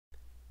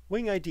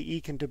Wing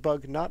IDE can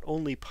debug not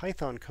only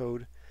Python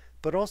code,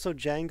 but also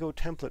Django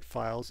template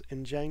files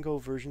in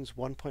Django versions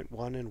 1.1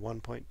 and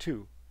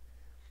 1.2.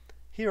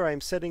 Here I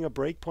am setting a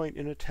breakpoint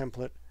in a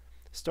template,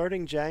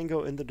 starting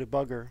Django in the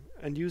debugger,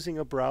 and using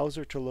a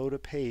browser to load a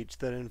page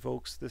that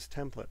invokes this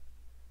template.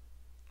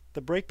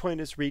 The breakpoint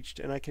is reached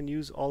and I can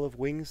use all of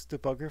Wing's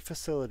debugger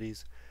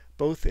facilities,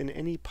 both in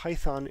any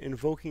Python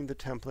invoking the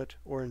template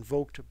or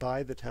invoked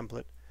by the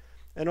template,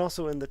 and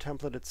also in the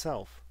template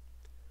itself.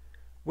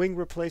 Wing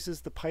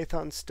replaces the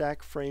Python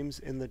stack frames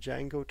in the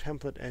Django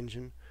template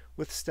engine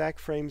with stack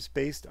frames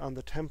based on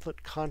the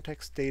template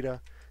context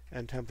data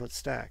and template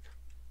stack.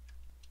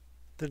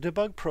 The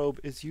debug probe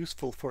is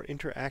useful for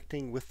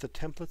interacting with the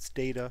template's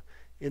data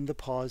in the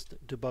paused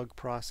debug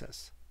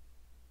process.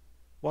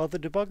 While the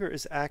debugger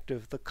is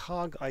active, the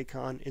cog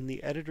icon in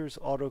the editor's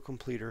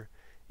autocompleter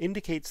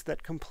indicates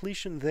that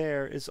completion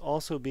there is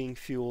also being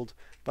fueled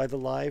by the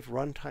live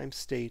runtime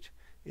state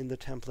in the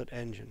template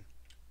engine.